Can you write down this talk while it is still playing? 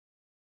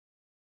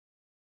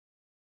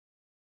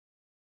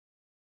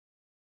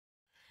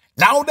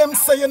Now them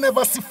say you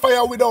never see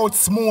fire without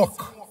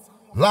smoke.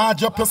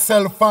 Large up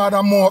yourself,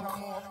 Father Mook.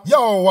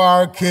 Yo,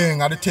 War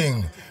King of the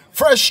thing.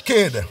 Fresh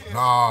Kid,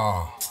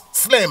 nah.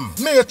 Slim,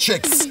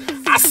 Matrix.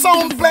 A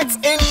Soundplex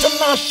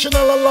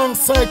International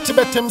alongside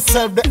Tibet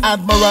himself, the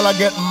Admiral. I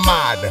get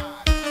mad.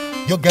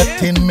 You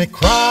getting me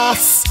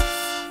cross?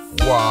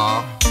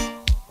 Wow.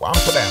 One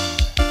for them.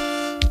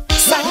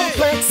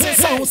 Soundplex is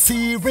so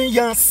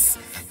serious,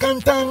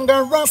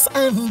 cantankerous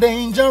and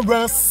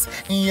dangerous.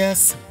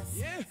 Yes.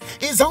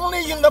 It's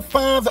only in the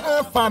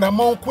Father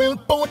Mook will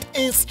put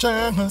his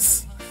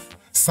trust.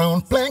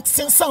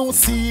 Soundplex is so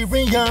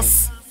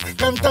serious,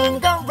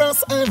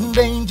 cantankerous and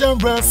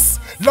dangerous.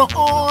 Lord,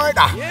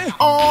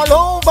 all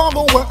over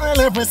the world,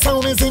 every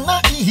sound is in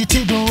a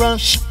heated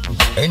rush.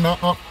 And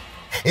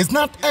it's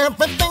not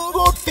everything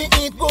good for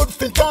eat, good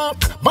for talk,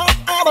 but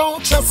I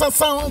don't trust a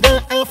sound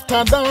there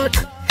after dark.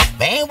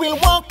 They will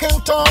walk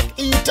and talk,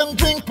 eat and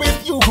drink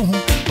with you,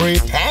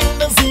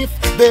 pretend as if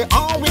they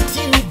are with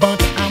you,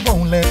 but I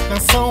won't let the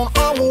sound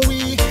harm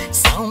we.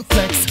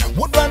 Soundplex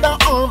would rather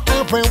harm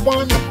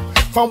everyone,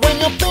 for when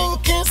you think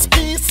it's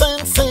peace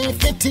and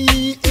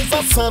safety, it's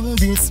a sudden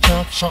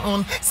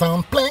distraction.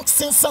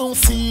 Soundplex is so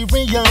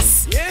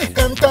serious,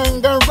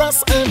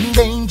 cantankerous and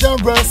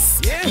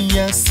dangerous.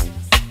 Yes,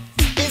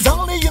 it's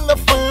only in the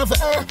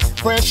Father,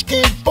 Fresh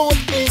Kid put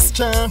his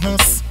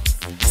chance.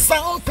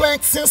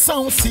 Soundplex is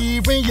so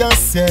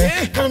serious,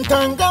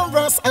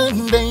 cantankerous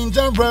and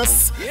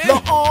dangerous.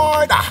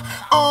 Lord,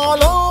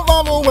 all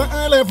over the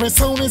world, every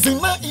sound is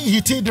in a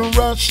heated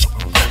rush.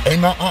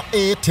 And I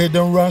hated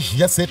the rush,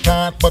 yes it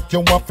hard, but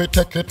you have to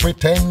take it with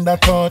tender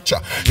touch.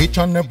 Each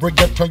and every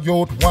ghetto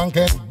youth want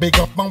get big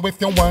up, and if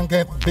you want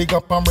get big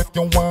up, and if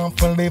you want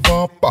to live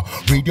up,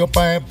 read your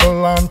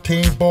Bible and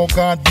think about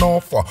God now.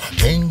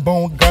 Think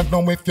about God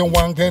now if you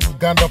want get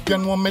God up. You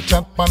know me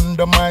chat on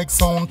the mic,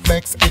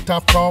 Soundplex it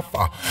a prof.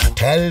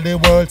 Tell the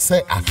world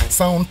say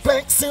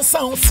Soundplex is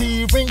so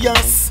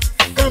serious,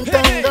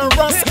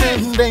 cantankerous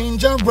and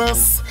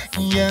dangerous.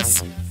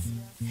 Yes.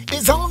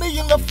 It's only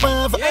in the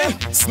Father,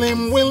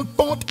 Slim will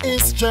put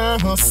his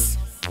trust.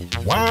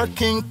 War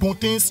King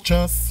put his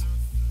trust.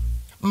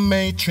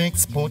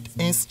 Matrix put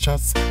his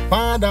trust.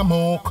 Father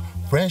Mook,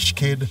 Fresh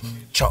Kid,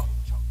 chop.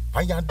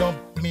 Fire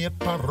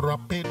Dubplate,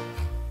 rapid.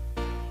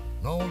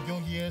 Now you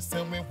hear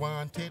say we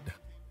wanted.